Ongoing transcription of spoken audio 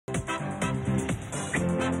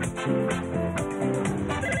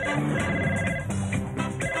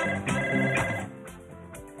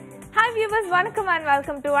viewers, வணக்கம் and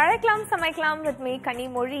welcome to Azhaikalam Samaikalam with me Kani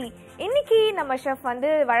Mori. இன்னைக்கு நம்ம chef வந்து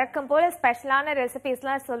வழக்கம் போல ஸ்பெஷலான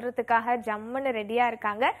ரெசிபீஸ்லாம் சொல்றதுக்காக ஜம்முன்னு ரெடியா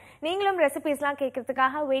இருக்காங்க. நீங்களும் ரெசிபீஸ்லாம்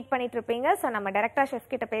கேட்கிறதுக்காக வெயிட் பண்ணிட்டு இருப்பீங்க. சோ நம்ம டைரக்டா செஃப்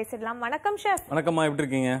கிட்ட பேசிடலாம். வணக்கம் செஃப். வணக்கம்மா, எப்படி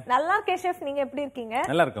இருக்கீங்க? நல்லா இருக்கேன் செஃப். நீங்க எப்படி இருக்கீங்க?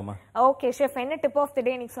 நல்லா இருக்கேம்மா. ஓகே செஃப், என்ன டிப் ஆஃப் தி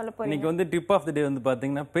டே நீங்க சொல்ல போறீங்க? இன்னைக்கு வந்து டிப் ஆஃப் தி டே வந்து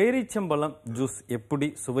பாத்தீங்கன்னா பேரிச்சம்பழம் ஜூஸ் எப்படி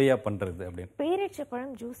சுவையா பண்றது அப்படின்னு.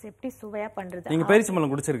 பேரிச்சம்பழம் ஜூஸ் எப்படி சுவையா பண்றது? நீங்க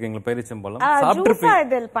பேரிச்சம்பழம் குடிச்சிருக்கீங்களா? பேரிச்சம்பழம்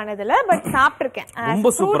சாப்பிட்டிருப்பீங்க? பண்ணதுல பட் சாப்பிட்டிருக்கேன். ரொம்ப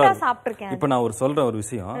சூப்பரா சாப்பிட்டிருக்கேன். இப்போ நான் சொல்ற ஒரு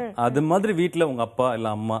விஷயம், அது மாதிரி வீட்ல உங்க அப்பா இல்ல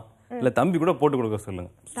அம்மா இல்ல தம்பி கூட போட்டு கொடுக்க சொல்லுங்க.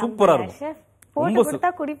 சூப்பரா இருக்கும். போட்டு கொடுத்தா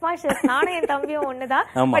குடிப்பான் செஃப். நானும் என் தம்பியும் ஒண்ணுதான்.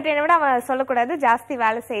 பட் என்னை விட அவன் சொல்லக்கூடாது, ஜாஸ்தி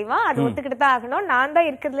வேலை செய்வான். அது ஒத்துக்கிட்டு தான் ஆகணும். நான் தான்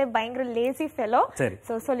இருக்கிறதுல பயங்கர லேசி ஃபெலோ.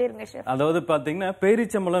 சோ சொல்லிருங்க செஃப். அதாவது பாத்தீங்கன்னா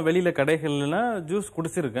பேரிச்சம்பழம் வெளியில கடைகள்ல ஜூஸ்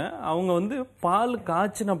குடிச்சிருக்கேன். அவங்க வந்து பால்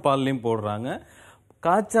காய்ச்சின பால்லையும் போடுறாங்க,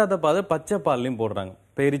 காய்ச்சாத பால் பச்சை பால்லையும் போடுறாங்க.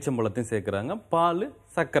 பேரிச்சம்பழத்தையும் சேர்க்கிறாங்க, பால்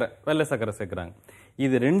சர்க்கரை வெள்ளை சர்க்கரை சேர்க்கிறாங்க.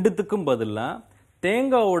 இது ரெண்டுத்துக்கும் பதிலா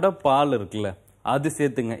தேங்காவோட பால் இருக்குல்ல அது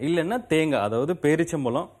சேர்த்துங்க. இல்லைன்னா தேங்காய், அதாவது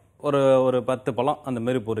பேரிச்சம்பழம் ஒரு 10 பழம் அந்த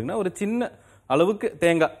மாதிரி போடுறீங்கன்னா ஒரு சின்ன அளவுக்கு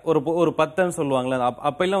தேங்காய் ஒரு 10ன்னு சொல்லுவாங்களே,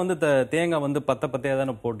 அப்பெல்லாம் வந்து தேங்காய் வந்து 10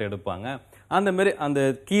 தானே போட்டு எடுப்பாங்க. அந்த மாதிரி அந்த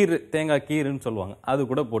கீரு, தேங்காய் கீருன்னு சொல்லுவாங்க, அது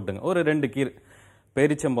கூட போட்டுங்க. ஒரு 2 கீரு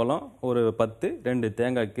பேரிச்சம்பழம், ஒரு 10 2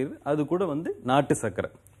 தேங்காய் கீரு, அது கூட வந்து நாட்டு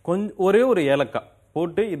சர்க்கரை, கொஞ்சம் ஒரே ஒரு ஏலக்காய்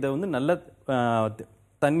போட்டு இதை வந்து நல்லா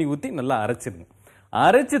தண்ணி ஊற்றி நல்லா அரைச்சிருங்க.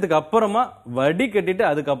 அரைச்சதுக்கு அப்புறமா வடி கட்டிட்டு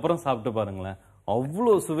அதுக்கப்புறம் சாப்பிட்டு பாருங்களேன்.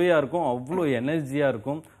 அவ்வளோ சுவையா இருக்கும், அவ்வளோ எனர்ஜியா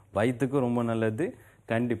இருக்கும், வயிற்றுக்கும் ரொம்ப நல்லது.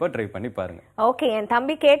 கண்டிப்பா ட்ரை பண்ணி பாருங்க. ஓகே, என்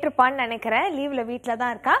தம்பி கேட்டிருப்பான்னு நினைக்கிறேன். லீவ்ல வீட்ல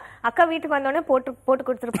தான் இருக்கா. அக்கா வீட்டுக்கு வந்தோடனே போட்டு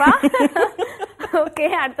கொடுத்துருப்பா. ஓகே,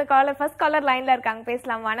 அடுத்த காலர், ஃபர்ஸ்ட் காலர் லைன்ல இருக்காங்க,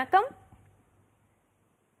 பேசலாம். வணக்கம்.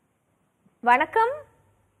 வணக்கம்.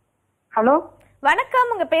 ஹலோ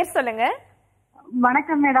வணக்கம், உங்க பேர் சொல்லுங்க.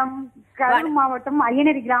 வணக்கம் மேடம், கரூர் மாவட்டம்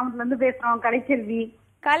ஐயனேரி கிராமத்துல இருந்து பேசுறோம். கலைச்செல்வி.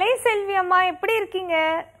 கலைசெல்வி அம்மா, எப்படி இருக்கீங்க?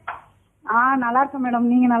 நல்லா இருக்கேன் மேடம்,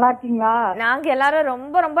 நீங்க நல்லா இருக்கீங்களா? நாங்க எல்லாரும்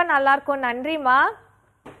ரொம்ப ரொம்ப நல்லா இருக்கோம், நன்றிமா.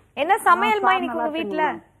 என்ன சமையல்மா இன்னைக்கு உங்க வீட்ல?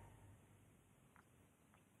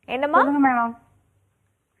 என்னம்மா மேடம்?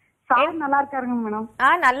 சார் நல்லா இருக்காருங்க மேடம்.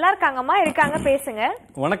 நல்லா இருக்காங்கம்மா, இருக்காங்க, பேசுங்க.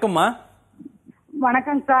 வணக்கம்மா.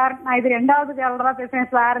 வணக்கம் சார், நான் இது 2வது கேரளா பேசுறேன்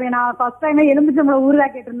சார். நான் ஃபர்ஸ்ட் டைம் எலுமிச்சம்பழம்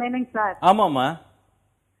ஊறுகாய் கேட்டிருந்தேன் சார். ஆமாமா.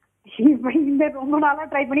 இப்ப இந்த ரொம்ப நாளா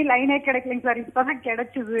ட்ரை பண்ணி லைனே கிடைக்கலங்க சார், இப்பதான்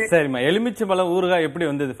கிடைச்சது. சரிம்மா, எலுமிச்சம்பழம் ஊறுகாய் எப்படி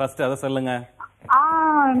வந்தது ஃபர்ஸ்ட் அத சொல்லுங்க.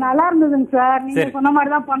 நல்லா இருந்ததுங்க சார். நீங்க சொன்ன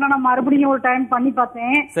மாதிரி தான் பண்ணணும், மறுபடியும் ஒரு டைம் பண்ணி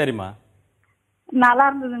பார்த்தேன். சரிம்மா, நல்லா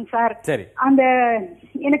இருந்ததுங்க சார். சரி, அந்த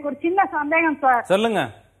எனக்கு ஒரு சின்ன சந்தேகம் சார். சொல்லுங்க.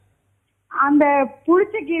 அந்த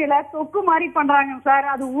புளிச்ச கீரையில தொக்கு மாதிரி பண்றாங்க சார்,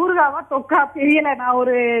 அது ஊறுகாவா தொக்கா தெரியல. நான்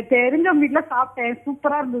ஒரு தெரிஞ்ச வீட்டுல சாப்பிட்டேன்,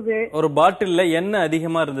 சூப்பரா இருந்தது. ஒரு பாட்டில்ல எண்ணெய்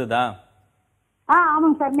அதிகமா இருந்ததா?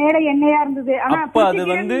 ஆமாங்க சார், மேல எண்ணெயா இருந்தது. ஆனா அது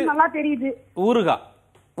வந்து நல்லா தெரியுது.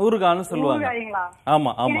 ஊறுகான்னு சொல்லுவாங்க.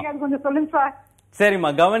 ஆமா ஆமா, எனக்கு அது கொஞ்சம் சொல்லுங்க சார். சரிம்மா,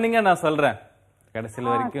 கவனிங்க, நான் சொல்றேன்.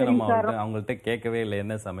 கடைசில வரைக்கும் நம்ம அவங்கள்ட்ட கேட்கவே இல்லை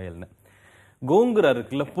என்ன சமையல்னு. கோங்குரா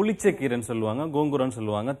இருக்குல்ல, புளிச்ச கீரைன்னு சொல்லுவாங்க, கோங்குரான்னு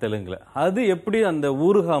சொல்லுவாங்க தெலுங்குல. அது எப்படி அந்த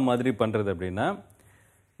ஊறுகா மாதிரி பண்றது அப்படின்னா,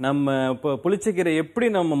 நம்ம இப்போ புளிச்சக்கீரை எப்படி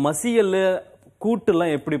நம்ம மசியல்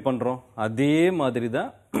கூட்டுலாம் எப்படி பண்றோம் அதே மாதிரி தான்.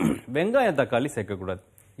 வெங்காயம் தக்காளி சேர்க்கக்கூடாது,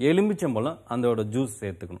 எலுமிச்சம்பழம் அதோட ஜூஸ்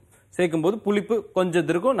சேர்த்துக்கணும். சேர்க்கும் போது புளிப்பு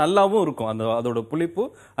கொஞ்சம் இருக்கும், நல்லாவும் இருக்கும். அதோட புளிப்பு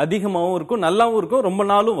அதிகமாகவும் இருக்கும், நல்லாவும் இருக்கும், ரொம்ப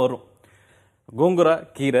நாளும் வரும். கோங்குரா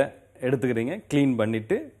கீரை எடுத்துக்கிறீங்க, கிளீன்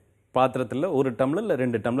பண்ணிட்டு பாத்திரத்தில் 1 டம்ளர் இல்லை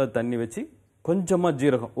 2 டம்ளர் தண்ணி வச்சு கொஞ்சமாக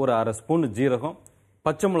ஜீரகம், ஒரு 1/2 ஸ்பூன் ஜீரகம்,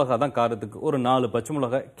 பச்சை மிளகா தான் காரத்துக்கு, ஒரு 4 பச்சை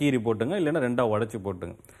மிளகாய் கீரி போட்டுங்க, இல்லைன்னா 2 உடைச்சி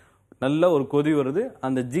போட்டுங்க. நல்லா ஒரு கொதி வருது,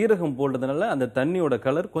 அந்த ஜீரகம் போட்டதுனால அந்த தண்ணியோட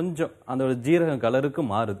கலர் கொஞ்சம் அந்த ஜீரகம் கலருக்கு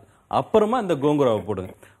மாறுது. அப்புறமா இந்த கோங்குராவை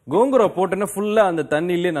போடுங்க. கோங்குரா போட்டோன்னா ஃபுல்லாக அந்த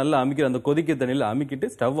தண்ணியிலே நல்லா அந்த கொதிக்க தண்ணியில் அமுக்கிட்டு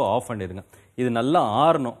ஸ்டவ் ஆஃப் பண்ணிடுங்க. இது நல்லா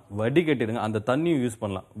ஆறணும், வடிகட்டிடுங்க. அந்த தண்ணியும் யூஸ்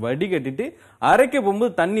பண்ணலாம். வடிகட்டிட்டு அரைக்க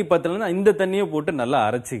போகும்போது தண்ணி பத்தலைன்னா இந்த தண்ணியை போட்டு நல்லா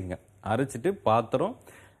அரைச்சிக்கங்க. அரைச்சிட்டு பாத்திரம்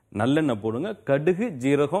நல்லெண்ணெய் போடுங்க, கடுகு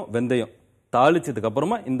ஜீரகம் வெந்தயம் தாளிச்சதுக்கு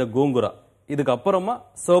அப்புறமா இந்த கோங்குரா, இதுக்கு அப்புறமா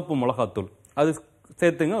சோப்பு மிளகாத்தூள் அது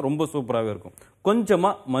சேர்த்துங்க, ரொம்ப சூப்பராகவே இருக்கும்.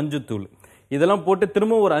 கொஞ்சமா மஞ்சத்தூள் இதெல்லாம் போட்டு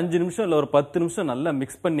திரும்ப ஒரு 5 நிமிஷம் இல்லை ஒரு 10 நிமிஷம் நல்லா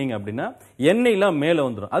மிக்ஸ் பண்ணீங்க அப்படின்னா எண்ணெயெல்லாம் மேலே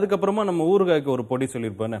வந்துடும். அதுக்கப்புறமா நம்ம ஊறுகாய்க்கு ஒரு பொடி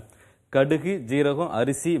சொல்லியிருப்போன்னு, கடுகு ஜீரகம்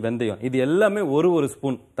அரிசி வெந்தயம் இது எல்லாமே ஒரு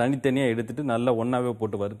ஸ்பூன் தனித்தனியாக எடுத்துட்டு நல்லா ஒன்றாவே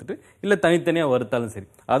போட்டு வறுத்துட்டு, இல்லை தனித்தனியாக வறுத்தாலும் சரி,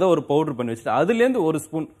 அதை ஒரு பவுடர் பண்ணி வச்சுட்டு அதுலேருந்து 1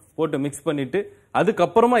 ஸ்பூன் போட்டு மிக்ஸ் பண்ணிட்டு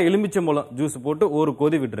அதுக்கப்புறமா எலுமிச்சம்பழம் ஜூஸ் போட்டு ஒரு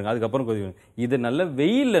கொதி விட்டுருங்க. அதுக்கப்புறம் கொதி விடுங்க. இது நல்ல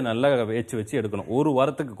வெயில்ல நல்லா வச்சு எடுக்கணும். ஒரு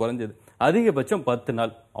வாரத்துக்கு குறைஞ்சது, அதிகபட்சம் 10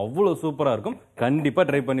 நாள். அவ்வளவு சூப்பரா இருக்கும். கண்டிப்பா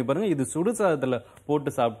ட்ரை பண்ணி பாருங்க. இது சுடுசாதத்துல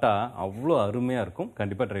போட்டு சாப்பிட்டா அவ்வளவு அருமையா இருக்கும்.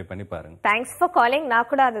 கண்டிப்பா ட்ரை பண்ணி பாருங்க. Thanks for calling. நான்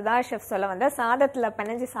கூட அதுதான் ஷெஃப் சொல்ல வந்தேன். சாதத்துல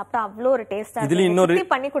பிணைஞ்சு சாப்பிட்டா அவ்வளவு ஒரு டேஸ்டா இதுல இன்னொரு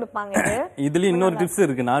பண்ணி கொடுப்பாங்க. இதுல இன்னொரு டிப்ஸ்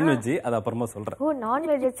இருக்கு, நான்வெஜ். அது அப்புறமா சொல்றேன். ஓ,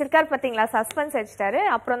 நான்வெஜ் வச்சிருக்காரு பாத்தீங்களா? சஸ்பென்ஸ் வச்சிட்டாரு.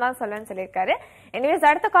 அப்புறம் தான் சொல்லுன்னு சொல்லிருக்காரு. எனிவேஸ்,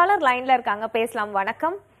 அடுத்த காலர் லைன்ல இருக்காங்க, பேசலாம்.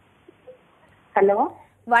 வணக்கம். ஹலோ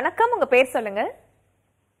வணக்கம், உங்க பேர் சொல்லுங்க.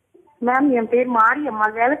 மேம், என் பேர் மாரியம்மா,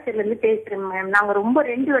 வேளச்சேரில இருந்து பேசுறேன் மேம். நாங்க ரொம்ப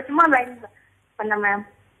 2 வருஷமா லைன் பண்ண மேம்.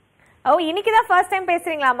 ஓ, இன்னைக்குதான் ஃபர்ஸ்ட் டைம்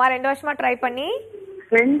பேசுறீங்களாமா? 2 வருஷமா ட்ரை பண்ணி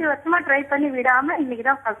 2 வருஷமா ட்ரை பண்ணி விடாம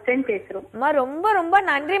இன்னைக்குதான் ஃபர்ஸ்ட் டைம் பேசுறோம். அம்மா, ரொம்ப ரொம்ப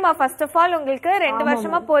நன்றிமா. ஃபர்ஸ்ட் ஆஃப் ஆல் உங்களுக்கு 2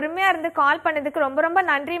 வருஷமா பொறுமையா இருந்து கால் பண்ணதுக்கு ரொம்ப ரொம்ப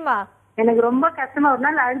நன்றிமா. எனக்கு ரொம்ப கஷ்டமா, ஒரு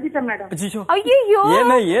நாள் அழுதுட்டேன் மேடம். ஐயோ,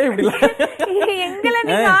 எங்களை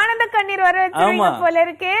நீங்க ஏன் ஆனந்த கண்ணீர் வர வச்சிருக்கீங்க போல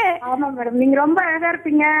இருக்கே. ஆமா மேடம், நீங்க ரொம்ப அழகா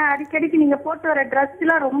இருப்பீங்க. அடிக்கடிக்கு நீங்க போட்டு வர ட்ரெஸ்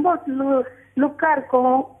எல்லாம் ரொம்ப லுக்கா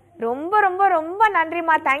இருக்கும். ரொம்ப ரொம்ப ரொம்ப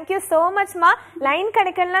நன்றிமா. Thank you so மச்மா. லைன்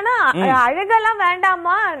கிடைக்கலன்னா அழகெல்லாம்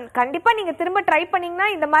வேண்டாமா, கண்டிப்பா நீங்க திரும்ப ட்ரை பண்ணீங்கன்னா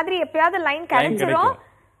இந்த மாதிரி எப்பயாவது லைன் கிடைச்சிரும்.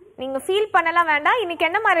 நீங்க ஃபீல் பண்ணலாம் வேண்டாம். இன்னைக்கு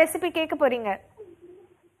என்னமா ரெசிபி கேட்க போறீங்க?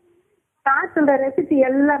 தாத்தோட ரெசிபி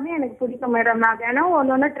எல்லாமே எனக்கு பிடிக்கும் மேடம். நான் தினம்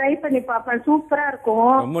ஒன்னொன்னு ட்ரை பண்ணி பாப்பேன். சூப்பரா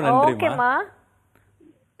இருக்கும். ஓகேமா,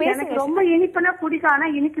 எனக்கு ரொம்ப இனிப்புனா பிடிக்கும். ஆனா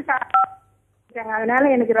இனிப்பு சாப்பிட்டாங்க, அதனால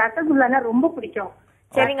எனக்கு ரசகுல்லானா ரொம்ப பிடிக்கும்.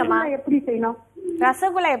 சரிங்கம்மா, எப்படி செய்யணும்?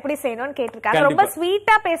 ரசகுல்லா எப்படி செய்யணும்னு கேட்டிருக்காங்க. ரொம்ப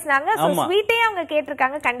ஸ்வீட்டா பேசினாங்க. சோ ஸ்வீட்டையும் அவங்க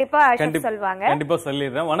கேட்டிருக்காங்க. கண்டிப்பா சொல்வாங்க. கண்டிப்பா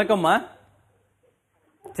சொல்லிடுறேன். வணக்கம்மா.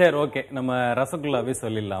 சரி, ஓகே, நம்ம ரசகுல்லாவே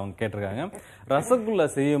சொல்லிடலாம். அவங்க கேட்டிருக்காங்க. ரசகுல்லா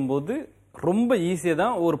செய்யும் போது ரொம்ப ஈஸியா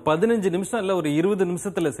தான். ஒரு 15 நிமிஷம் இல்ல ஒரு 20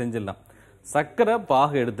 நிமிஷத்துல செஞ்சிடலாம். சர்க்கரை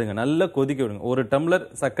பாகு எடுத்துங்க, நல்லா கொதிக்க விடுங்க. 1 டம்ளர்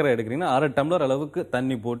சர்க்கரை எடுக்கிறீங்கன்னா 1/2 டம்ளர் அளவுக்கு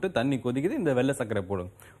தண்ணி போட்டு, தண்ணி கொதிக்குது, இந்த வெள்ளை சர்க்கரை போடுங்க.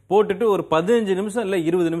 போட்டுட்டு ஒரு 15 நிமிஷம் இல்ல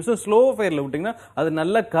 20 நிமிஷம் ஸ்லோ ஃபயர்ல விட்டீங்கன்னா அது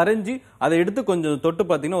நல்லா கரைஞ்சி, அதை எடுத்து கொஞ்சம் தொட்டு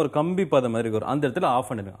பார்த்தீங்கன்னா ஒரு கம்பி பதம் மாதிரி வரும். அந்த இடத்துல ஆஃப்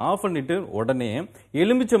பண்ணிடுங்க. ஆஃப் பண்ணிட்டு உடனே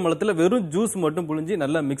எலுமிச்சம்பழத்துல வெறும் ஜூஸ் மட்டும் புழிஞ்சு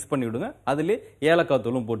நல்லா மிக்ஸ் பண்ணி விடுங்க. அதுல ஏலக்காய்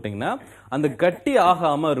தூளும் போட்டீங்கன்னா அந்த கட்டி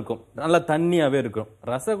ஆகாம இருக்கும், நல்லா தண்ணியாவே இருக்கும்.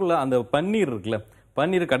 ரசகுல்லா அந்த பன்னீர் இருக்குல்ல,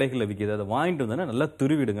 பன்னீர் கடைகளில் விற்கிது, அதை வாங்கிட்டு வந்தோன்னா நல்லா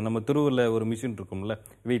துருவிடுங்க. நம்ம துருவில் ஒரு மிஷின் இருக்கும்ல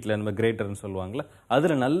வீட்டில், நம்ம கிரேட்டர்னு சொல்லுவாங்கல்ல,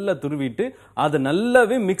 அதில் நல்லா துருவிட்டு அதை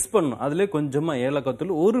நல்லாவே மிக்ஸ் பண்ணணும். அதிலே கொஞ்சமாக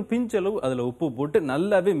ஏலக்காய் ஒரு பிஞ்ச் அளவு அதில் உப்பு போட்டு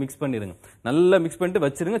நல்லாவே மிக்ஸ் பண்ணிடுங்க. நல்லா மிக்ஸ் பண்ணிட்டு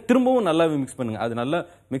வச்சிருங்க. திரும்பவும் நல்லாவே மிக்ஸ் பண்ணுங்க. அது நல்லா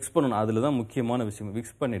மிக்ஸ் பண்ணணும். அதில் தான் முக்கியமான விஷயம்.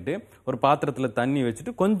 மிக்ஸ் பண்ணிட்டு ஒரு பாத்திரத்தில் தண்ணி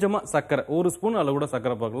வச்சுட்டு கொஞ்சமாக சர்க்கரை, 1 ஸ்பூன் அளவு கூட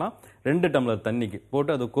சர்க்கரை பார்க்கலாம், 2 டம்ளர் தண்ணிக்கு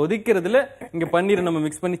போட்டு அது கொதிக்கிறதுல இங்கே பன்னீரை நம்ம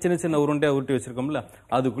மிக்ஸ் பண்ணி சின்ன சின்ன உருண்டையாக ஊட்டி வச்சிருக்கோம்ல,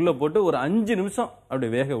 அதுக்குள்ளே போட்டு ஒரு 5 நிமிஷம் அப்படி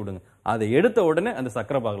வேக விடுங்க. அதை எடுத்த உடனே அந்த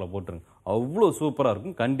சக்கரை பாகுல போட்டுருங்க. அவ்வளவு சூப்பரா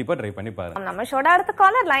இருக்கும். கண்டிப்பா ட்ரை பண்ணி பாருங்க. நம்ம ஷோட அடுத்த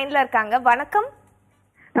காலர் லைன்ல இருக்காங்க. வணக்கம்.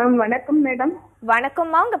 வணக்கம் மேடம்.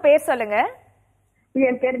 வணக்கம்மா, உங்க பேர் சொல்லுங்க.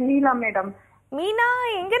 என் பேர் மீனா மேடம். மீனா,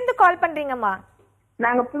 எங்க இருந்து கால் பண்றீங்கம்மா?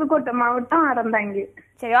 நாங்க புதுக்கோட்டை மாவட்டம் அறந்தாங்கி.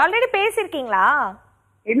 சரி, ஆல்ரெடி பேசிருக்கீங்களா?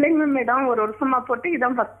 இல்லைங்க மேடம், 1 வருஷமா போட்டு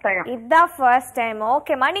இதான் ஃபர்ஸ்ட் டைம். இதான் ஃபர்ஸ்ட் டைம்.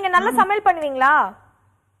 ஓகேமா, நீங்க நல்லா சமையல் பண்ணுவீங்களா?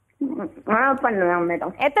 பண்ணுவேன்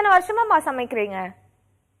மேடம். எத்தனை வருஷமா சமைக்கிறீங்க?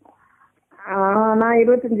 நான்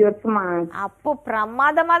 25 வருஷமா. அப்போ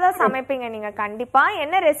பிரமாதமா தான் சமைப்பீங்க நீங்க. கண்டிப்பா.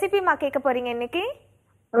 என்ன ரெசிபிமா கேட்க போறீங்க இன்னைக்கு?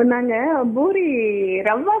 நாங்க பூரி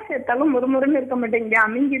ரவா சேர்த்தாலும் முறுமுறுன்னு இருக்க மாட்டேங்க,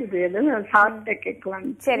 அமைஞ்சிருது. சாப்பிட்டு கேட்கலாம்.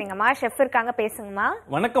 சரிங்கம்மா, ஷெஃப் இருக்காங்க, பேசுங்கம்மா.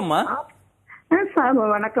 வணக்கம்மா. சார்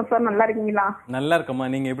வணக்கம் சார், நல்லா இருக்கீங்களா? நல்லா இருக்கம்மா,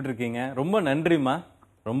 நீங்க எப்படி இருக்கீங்க? ரொம்ப நன்றிம்மா.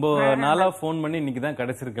 ரொம்ப நாளா போன் பண்ணி இன்னைக்கு தான்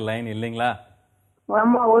கிடைச்சிருக்கு லைன், இல்லைங்களா?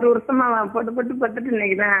 ஆமா, 1 வருஷமா போட்டு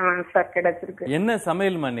இன்னைக்குதான் சார் கிடைச்சிருக்கு. என்ன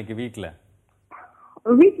சமையல்மா இன்னைக்கு வீட்டுல?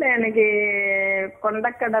 வீட்டுல எனக்கு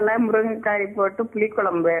கொண்டக்கடலை முருங்கைக்காய் போட்டு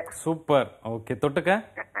புளிக்குழம்பு. சூப்பர். ஓகே, தொட்டுக்க?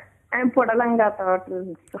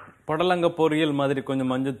 புடலங்காய் பொரியல் மாதிரி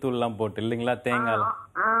கொஞ்சம் மஞ்சத்தூள் எல்லாம் போட்டு, இல்லைங்களா? தேங்காய்.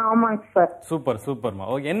 ஆமாங்க சார். சூப்பர் சூப்பர்மா.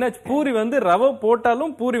 ஓகே, என்ன பூரி வந்து ரவை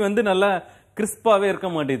போட்டாலும் பூரி வந்து நல்லா கிறிஸ்பாவே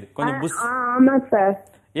இருக்க மாட்டேது, கொஞ்சம் புஷ். ஆமா சார்.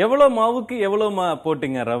 எவ்வளவு மாவுக்கு எவ்வளவு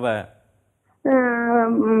போட்டீங்க ரவை?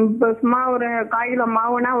 ஒரு 1/4 கிலோ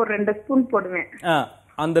மாவுனா ஒரு 2 ஸ்பூன் போடுவேன்.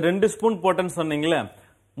 அந்த 2 ஸ்பூன் போட்டேன்னு சொன்னீங்களே,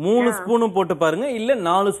 3 ஸ்பூனும் போட்டு பாருங்க, இல்ல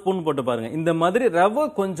 4 ஸ்பூன் போட்டு பாருங்க. இந்த மாதிரி ரவை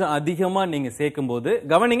கொஞ்சம் அதிகமா நீங்க சேர்க்கும் போது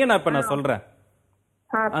கவனிங்க, நான் சொல்றேன்.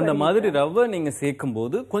 அந்த மாதிரி ரவை நீங்க சேர்க்கும்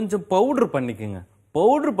போது கொஞ்சம் பவுடர் பண்ணிக்கோங்க.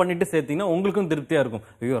 பவுடர் பண்ணிட்டு சேர்த்தீங்கன்னா உங்களுக்கும் திருப்தியா இருக்கும்.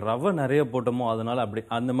 ஐயோ, ரவை நிறைய போட்டோமோ, அதனால அப்படி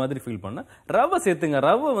அந்த மாதிரி ஃபீல் பண்ண ரவை சேர்த்துங்க.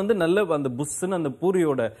 ரவை வந்து நல்ல அந்த புஷ்ஷுன்னு அந்த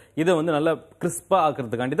பூரியோட இதை வந்து நல்லா கிறிஸ்பா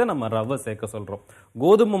ஆக்குறதுக்காண்டி தான் நம்ம ரவை சேர்க்க சொல்றோம்.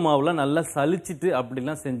 கோதுமை மாவுல நல்லா சலிச்சிட்டு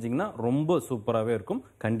அப்படிலாம் செஞ்சீங்கன்னா ரொம்ப சூப்பராகவே இருக்கும்.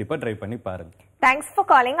 கண்டிப்பா ட்ரை பண்ணி பாருங்க. Thanks for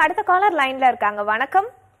calling. அடுத்த காலர் லைன்ல இருக்காங்க. வணக்கம்.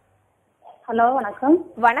 ஹலோ, வணக்கம்.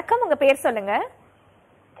 வணக்கம், உங்க பேர் சொல்லுங்க.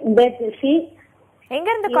 பேசி எங்க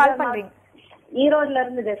இருந்து கால் பண்றீங்க? ஈரோட்ல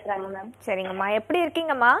இருந்து பேசுறாங்க மேம். சரிங்கம்மா, எப்படி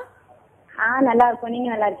இருக்கீங்கம்மா? நல்லா இருக்கோம். நீங்க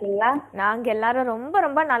நல்லா இருக்கீங்களா? நாங்க எல்லாரும் ரொம்ப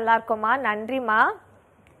ரொம்ப நல்லா இருக்கோம்மா. நன்றிம்மா.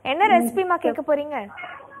 என்ன ரெசிபிமா கேட்க போறீங்க?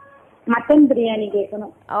 மட்டன் பிரியாணி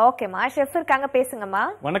கேட்கணும். ஓகேம்மா, ஷெஃப் இருக்காங்க, பேசுங்கம்மா.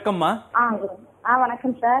 வணக்கம்மா.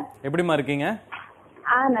 வணக்கம் சார். எப்படிமா இருக்கீங்க?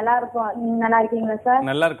 நல்லா இருக்கோம். நீங்க நல்லா இருக்கீங்களா சார்?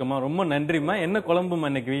 நல்லா இருக்கம்மா, ரொம்ப நன்றிம்மா. என்ன குழம்புமா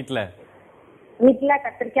இன்னைக்கு வீட்ல? வீட்டுல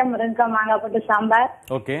கத்திரிக்காய், முருங்கைக்காய், மாங்காய் போட்டு சாம்பார்.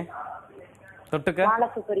 ஓகே. தொட்டுக்க?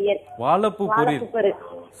 வாழைப்பூ பொரியல். வாழைப்பூ பொரியல்.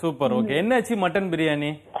 சூப்பர். ஓகே. என்னாச்சு மட்டன்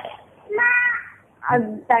பிரியாணி?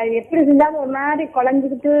 எப்படி செஞ்சாலும் ஒரு மாதிரி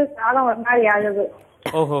குழஞ்சுக்கிட்டு சாதம் ஒரு மாதிரி ஆகுது.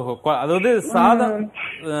 ஓஹோ, அதாவது சாதம்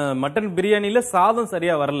மட்டன் பிரியாணில சாதம்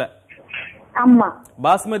சரியா வரல. ஆமா.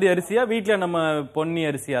 பாஸ்மதி அரிசியா வீட்ல நம்ம பொன்னி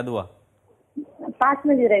அரிசி அதுவா?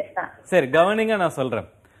 பாஸ்மதி ரைஸ் தான். சரி, கவனிங்க, நான் சொல்றேன்.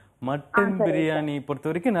 மட்டன் பிரியாணி பொறுத்த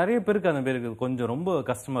வரைக்கும் நிறைய பேருக்கு அந்த பேருக்கு கொஞ்சம் ரொம்ப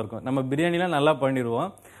கஷ்டமா இருக்கும். நம்ம பிரியாணிலாம் நல்லா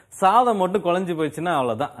பண்ணிடுவோம், சாதம் மட்டும் குழஞ்சு போயிடுச்சுன்னா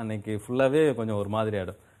அவ்வளவுதான், அன்னைக்கு ஃபுல்லாவே கொஞ்சம் ஒரு மாதிரி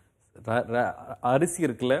ஆயிடும். அரிசி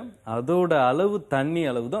இருக்குல்ல, அதோட அளவு, தண்ணி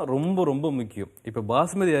அளவு தான் ரொம்ப ரொம்ப முக்கியம். இப்ப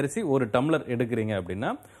பாஸ்மதி அரிசி 1 டம்ளர் எடுக்கிறீங்க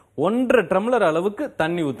அப்படின்னா 1.5 டம்ளர் அளவுக்கு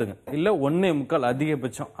தண்ணி ஊத்துங்க, இல்ல 1.25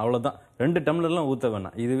 அதிகபட்சம், அவ்வளவுதான். 2 டம்ளர்லாம் ஊத்த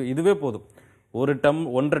வேணாம், இதுவே போதும்.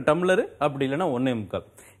 1.5 டம்ளர், அப்படி இல்லைன்னா 1.25.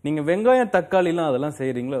 நீங்க வெங்காயம், தக்காளி எல்லாம் அதெல்லாம்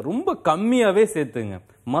செய்யறீங்களா, ரொம்ப கம்மியாவே சேர்த்துங்க.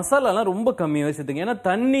 மசாலாலாம் ரொம்ப கம்மியாவே சேர்த்துங்க. ஏன்னா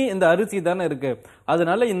தண்ணி இந்த அரிசி தானே இருக்கு,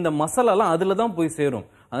 அதனால இந்த மசாலாலாம் அதுலதான் போய் சேரும்.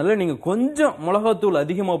 அதனால நீங்க கொஞ்சம் மிளகாத்தூள்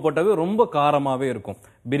அதிகமா போட்டாவே ரொம்ப காரமாவே இருக்கும்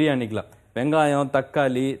பிரியாணிக்குலாம். வெங்காயம்,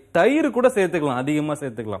 தக்காளி, தயிர் கூட சேர்த்துக்கலாம், அதிகமா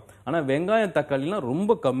சேர்த்துக்கலாம். ஆனா வெங்காயம், தக்காளிலாம்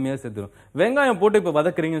ரொம்ப கம்மியா சேர்த்துக்கணும். வெங்காயம் போட்டு இப்ப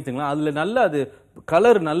வதக்குறீங்கன்னு வச்சுக்கலாம், அதுல நல்லா அது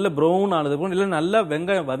கலர் நல்ல ப்ரௌன் ஆனது போல, இல்ல நல்லா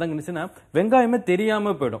வெங்காயம் வதங்குனுச்சுன்னா வெங்காயமே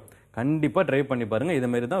தெரியாம போயிடும். கண்டிப்பா ட்ரை பண்ணி பாருங்க, இது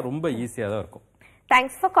மாதிரி தான் ரொம்ப ஈஸியா தான் இருக்கும்.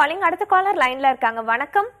 Thanks for calling. அடுத்த காலர் லைன்ல இருக்காங்க.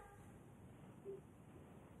 வணக்கம்.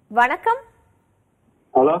 வணக்கம்.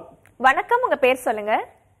 ஹலோ. வணக்கம், உங்க பேர் சொல்லுங்க.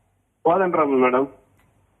 கோதண்டராமன் மேடம்.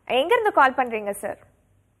 எங்க இருந்து கால் பண்றீங்க சார்?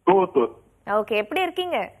 தூவத்தூர். ஓகே, எப்படி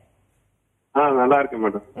இருக்கீங்க? நல்லா இருக்கேன்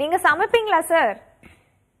மேடம். நீங்க சமைப்பீங்களா சார்?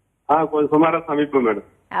 கொஞ்சம் சுமாரா சமைப்பேன் மேடம்.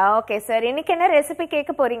 ஓகே சார், இன்னைக்கு என்ன ரெசிபி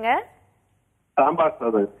கேட்க போறீங்க? சாம்பார்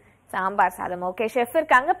சாதம். சாம்பார் சாதம். ஓகே, ஷெஃப்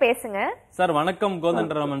இருக்காங்க, பேசுங்க. சார் வணக்கம்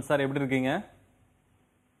கோதண்டராமன் சார், எப்படி இருக்கீங்க?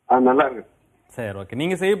 நல்லா இருக்கு. சரி, ஓகே.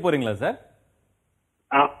 நீங்க செய்ய போறீங்களா சார்?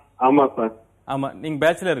 ஆமா சார். ஆமா, நீங்க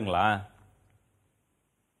பேச்சுலருங்களா?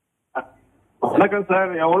 வணக்கம் சார்.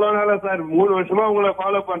 எவ்வளவு நாளா சார்? 3 வருஷமா உங்களை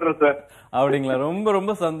ஃபாலோ பண்றேன் சார். அப்படிங்களா? ரொம்ப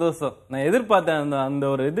ரொம்ப சந்தோஷம். நான் எதிர்பார்த்தேன், அந்த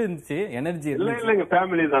ஒரு இது இருந்துச்சு, எனர்ஜி. இல்லங்க,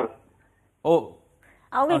 ஃபேமிலி தான். ஓ,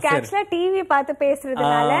 அவங்களுக்கு ஆக்சுவலா டிவி பார்த்து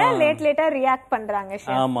பேசுறதுனால லேட்டா ரியாக்ட் பண்றாங்க.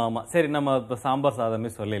 ஆமா ஆமா. சரி, நம்ம இப்ப சாம்பார்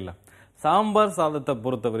சாதமே சொல்லிடலாம். சாம்பார் சாதத்தை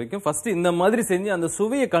பொறுத்த வரைக்கும் ஃபர்ஸ்ட் இந்த மாதிரி செஞ்சு அந்த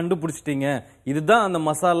சுவையை கண்டுபிடிச்சிட்டீங்க, இதுதான் அந்த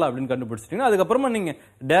மசாலா அப்படின்னு கண்டுபிடிச்சிட்டீங்க, அதுக்கப்புறமா நீங்க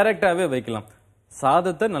டைரக்டாவே வைக்கலாம்.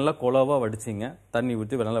 சாதத்தை நல்லா குழவா வடிச்சிங்க, தண்ணி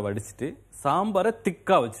ஊற்றி நல்லா வடிச்சிட்டு சாம்பாரை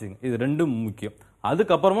திக்கா வச்சுங்க, இது ரெண்டும் முக்கியம்.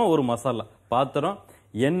 அதுக்கப்புறமா ஒரு மசாலா பாத்திரம்,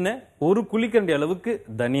 எண்ணெய், 1 குழிக்கரண்டி அளவுக்கு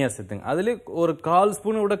தனியா சேர்த்துங்க, அதுல ஒரு 1/4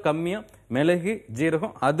 ஸ்பூனை விட கம்மியா மிளகு,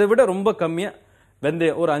 ஜீரகம், அதை விட ரொம்ப கம்மியா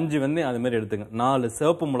வெந்தயம், ஒரு 5 வெந்தயம் அது மாதிரி எடுத்துங்க, 4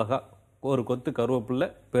 சிவப்பு மிளகாய், 1 கொத்து கருவேப்பிலை,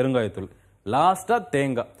 பெருங்காயத்தூள், லாஸ்டா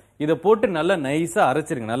தேங்காய். இதை போட்டு நல்லா நைஸா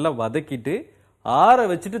அரைச்சிருங்க, நல்லா வதக்கிட்டு ஆற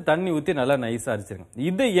வச்சுட்டு தண்ணி ஊற்றி நல்லா நைஸா அரைச்சிருங்க.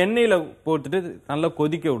 இதை எண்ணெயில போட்டுட்டு நல்லா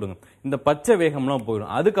கொதிக்க விடுங்க, இந்த பச்சை வேகம்லாம்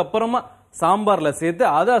போயிடும். அதுக்கப்புறமா சாம்பார்ல சேர்த்து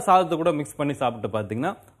அதை சாதத்தை கூட மிக்ஸ் பண்ணி சாப்பிட்டு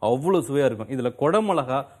பார்த்தீங்கன்னா அவ்வளவு சுவையா இருக்கும். இதுல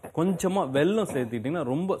குடமிளகா, கொஞ்சமா வெல்லம் சேர்த்துக்கிட்டீங்கன்னா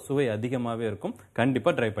ரொம்ப சுவை அதிகமாவே இருக்கும்.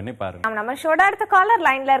 கண்டிப்பா ட்ரை பண்ணி பாருங்க. நம்ம ஷோட அடுத்த காலர்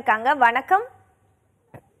லைன்ல இருக்காங்க. வணக்கம்.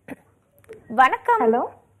 வணக்கம். ஹலோ.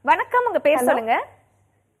 வணக்கம், உங்க பேர் சொல்லுங்க.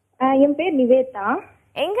 என் பேர் நிவேதா.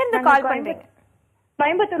 எங்க இருந்து கால் பண்றீங்க?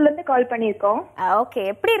 கோயம்புத்தூர்ல இருந்து கால் பண்ணிருக்கோம். ஓகே,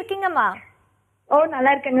 எப்படி இருக்கீங்கம்மா?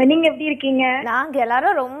 நல்லா இருக்கேங்க. நீங்க எப்படி இருக்கீங்க? நாங்க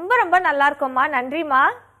எல்லாரும் ரொம்ப ரொம்ப நல்லா இருக்கோம்மா. நன்றிமா.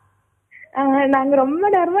 நாங்க ரொம்ப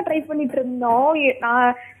நேரமா ட்ரை பண்ணிட்டு இருந்தோம்,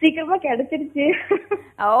 சீக்கிரமா கிடைச்சிருச்சு.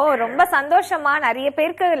 ரொம்ப சந்தோஷமா. நிறைய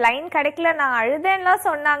பேருக்கு லைன் கிடைக்கல, நான் அழுதேன்லாம்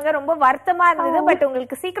சொன்னாங்க, ரொம்ப வருத்தமா இருந்தது. பட்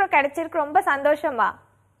உங்களுக்கு சீக்கிரம் கிடைச்சிருக்கு, ரொம்ப சந்தோஷமா.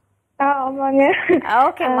 ஆமாங்க.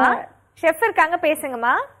 ஓகேம்மா, ஷெஃப் இருக்காங்க,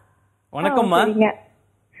 பேசுங்கம்மா. வணக்கம்மா.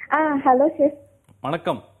 Hello chef.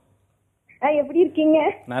 வணக்கம். எப்படி இருக்கீங்க?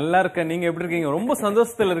 நல்லா இருக்கேன், நீங்க எப்படி இருக்கீங்க? ரொம்ப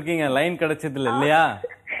சந்தோஷத்துல இருக்கீங்க லைன் கிடைச்சதுல, இல்லையா?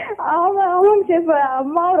 ஆமாங்க ஷெஃப்,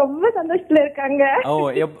 அம்மா ரொம்ப சந்தோஷத்துல இருக்காங்க.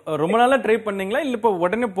 ரொம்ப நாளா ட்ரை பண்ணீங்களா, இல்ல இப்ப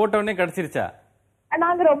உடனே போட்ட உடனே கிடைச்சிருச்சா?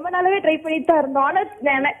 நாங்க ரொம்ப நாளாவே ட்ரை பண்ணிட்டு தான் இருந்தோம், ஆனா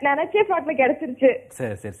நினைச்சே பாட்டுல கிடைச்சிருச்சு.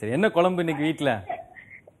 சரி சரி சரி. என்ன குழம்பு இன்னைக்கு வீட்ல?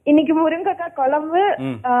 இன்னைக்கு முருங்கைக்காய் குழம்பு,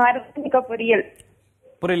 அரசாணிக்காய் பொரியல்.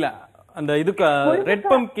 புரியல, அந்த இதுக்கு ரெட்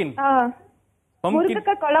பம்ப்கின்.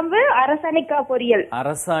 முருங்கைக்காய் குழம்பு, அரசாணிக்காய் பொரியல்.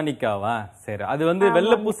 அரசாணிக்காவா? சரி, அது வந்து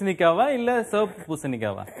வெள்ளை பூசணிக்காவா இல்ல சிவப்பு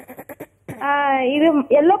பூசணிக்காவா? இது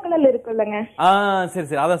எல்லோ கலர்ல இருக்குல்லங்க. சரி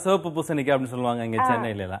சரி, அதான் சிவப்பு பூசணிக்காய் அப்படின்னு சொல்லுவாங்க இங்க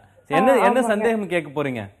சென்னையில எல்லாம். என்ன சந்தேகம் கேட்க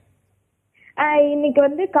போறீங்க? இன்னைக்கு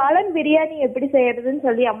வந்து காளான் பிரியாணி எப்படி செய்யறதுன்னு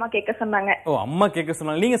சொல்லி அம்மா கேட்க சொன்னாங்க. ஓ, அம்மா கேட்க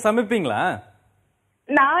சொன்னாங்க. நீங்க சமைப்பீங்களா?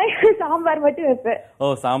 நான் சாம்பார் மட்டும் வைப்பேன். ஓ,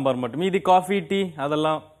 சாம்பார் மட்டும். மீதி காஃபி, டீ,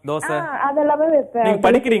 அதெல்லாம், தோசை அதெல்லாமே வைப்பேன். நீங்க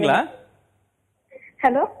படிக்கிறீங்களா?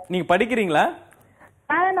 ஹலோ, நீங்க படிக்கிறீங்களா?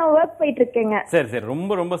 நான் ஒர்க் போயிட்டு இருக்கேங்க. சரி சரி,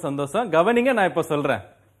 ரொம்ப ரொம்ப சந்தோஷம். கவனிங்க, நான் இப்ப சொல்றேன்.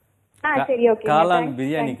 சரி, ஓகே. காளான்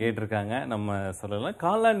பிரியாணி கேட்டிருக்காங்க, நம்ம சொல்லலாம்.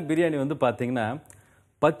 காளான் பிரியாணி வந்து பாத்தீங்கன்னா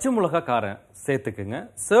பச்சை மிளகா காரம் சேர்த்துக்குங்க,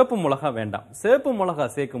 சிவப்பு மிளகா வேண்டாம். சிவப்பு மிளகா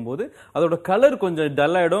சேர்க்கும் போது அதோட கலர் கொஞ்சம்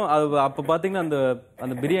டல் ஆயிடும். அது அப்ப பாத்தீங்கன்னா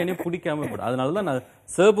அந்த பிரியாணி பிடிக்காம போடும். அதனாலதான் நான்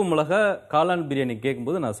சிவப்பு மிளகா காளான் பிரியாணி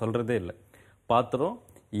கேட்கும்போது நான் சொல்றதே இல்லை. பாத்திரம்,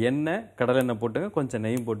 எண்ணெய், கடலை எண்ணெய் போட்டுங்க, கொஞ்சம்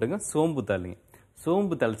நெய் போட்டுங்க, சோம்பு தாளிங்க.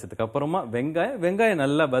 சோம்பு தளிச்சதுக்கு அப்புறமா வெங்காயம்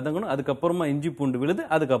நல்லா வதங்கணும். அதுக்கப்புறமா இஞ்சி பூண்டு விழுது,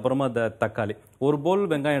 அதுக்கப்புறமா தக்காளி. ஒரு போல்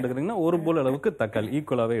வெங்காயம் எடுக்கிறீங்கன்னா ஒரு போல் அளவுக்கு தக்காளி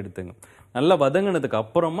ஈக்குவலாவே எடுத்துங்க. நல்லா வதங்கினதுக்கு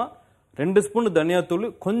அப்புறமா 2 ஸ்பூன் தனியாத்தூள்,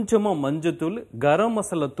 கொஞ்சமா மஞ்சத்தூள், கரம்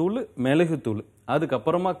மசாலா தூள், மிளகு தூள்,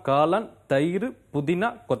 அதுக்கப்புறமா காளான், தயிர், புதினா,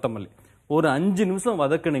 கொத்தமல்லி ஒரு 5 நிமிஷம்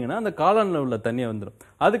வதக்குனீங்கன்னா அந்த காளான்ல உள்ள தண்ணியை வந்துடும்.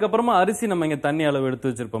 அதுக்கப்புறமா அரிசி நம்ம இங்க தண்ணி அளவு எடுத்து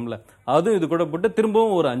வச்சிருப்போம்ல, அதுவும் இது கூட போட்டு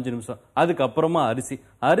திரும்பவும் ஒரு 5 நிமிஷம். அதுக்கப்புறமா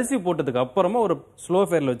அரிசி போட்டதுக்கு அப்புறமா ஒரு ஸ்லோ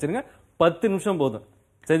ஃபயர்ல வச்சிருங்க. 10 நிமிஷம் போதும்.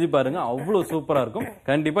 செஞ்சு பாருங்க, அவ்வளவு சூப்பரா இருக்கும்.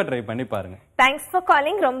 கண்டிப்பா ட்ரை பண்ணி பாருங்க. Thanks for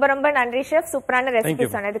calling. ரொம்ப ரொம்ப நன்றி ஷெஃப், சூப்பரான ரெசிபி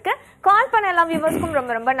சொன்னதுக்கு. கால் பண்ண எல்லா வியூவர்ஸ்க்கும்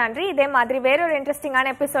ரொம்ப ரொம்ப நன்றி. இதே மாதிரி வேற ஒரு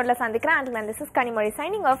இன்ட்ரெஸ்டிங்கான எபிசோட்ல சந்திக்கிறேன். Until then, this is Kanimozhi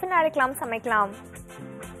signing off. Azhaikalam Samaikalam.